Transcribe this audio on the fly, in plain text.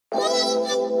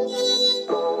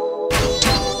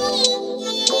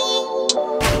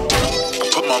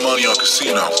my money on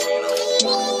casino.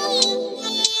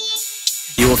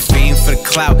 You a fiend for the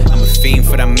clout, I'm a fiend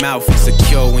for the mouth.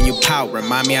 Insecure when you pout,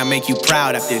 remind me I make you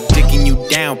proud. After dicking you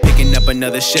down, picking up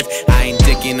another shift, I ain't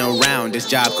dicking around. This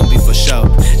job gon' be for show,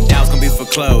 doubts gon' be for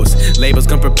clothes, labels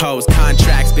gon' propose,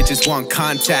 contracts, bitches want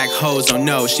contact, hoes, oh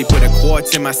no. She put a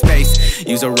quartz in my space,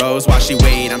 use a rose while she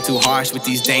wait. I'm too harsh with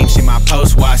these dames, she my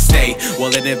post while I stay.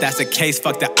 Well, and if that's the case,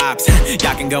 fuck the ops,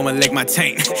 y'all can go and lick my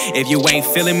taint. If you ain't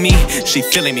feeling me, she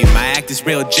feeling me. My act is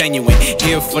real genuine,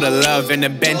 here for the love and the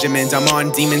Benjamins. I'm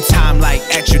on demon time like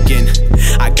Etrigan.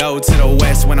 I go to the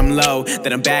west when I'm low,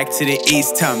 then I'm back to the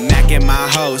east to Mac and my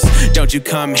hoes. Don't you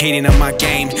come hating on my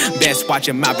game, best watch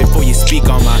your mouth before you speak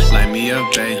on my. Light me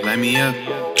up, babe, light me up.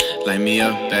 Light me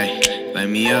up, babe, light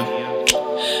me up.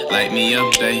 Light me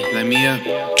up, babe, light me up.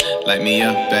 Light me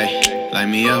up, babe, light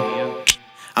me up.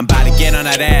 I'm about to get on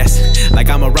that ass, like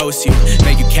I'ma roast you,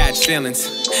 make you catch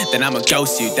feelings, then I'ma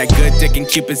ghost you. That good dick and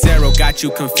Cupid zero got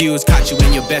you confused, caught you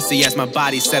in your bestie as my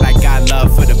body said I got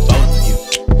love for the both of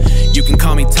you. You can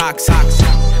call me toxic,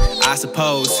 I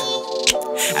suppose.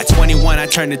 At 21 I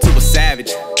turned into a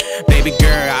savage. Baby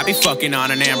girl, I be fucking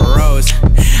on an Amber Rose.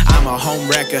 I'm a home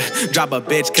wrecker, drop a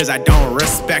bitch cause I don't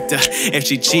respect her. If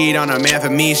she cheat on a man for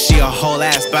me, she a whole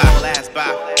ass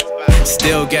bop.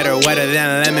 Still get her wetter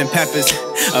than lemon peppers.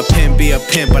 A pimp be a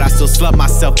pimp, but I still slut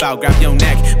myself out. Grab your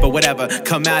neck, but whatever,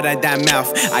 come out of that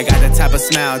mouth. I got the type of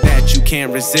smile that you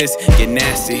can't resist. Get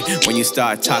nasty when you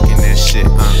start talking that shit.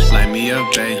 Light me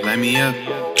up, babe, light me up.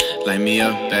 Light me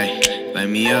up, babe, light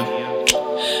me up.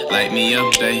 Light me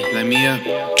up, babe, light me up.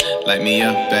 Light me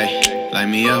up, babe, light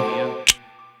me up.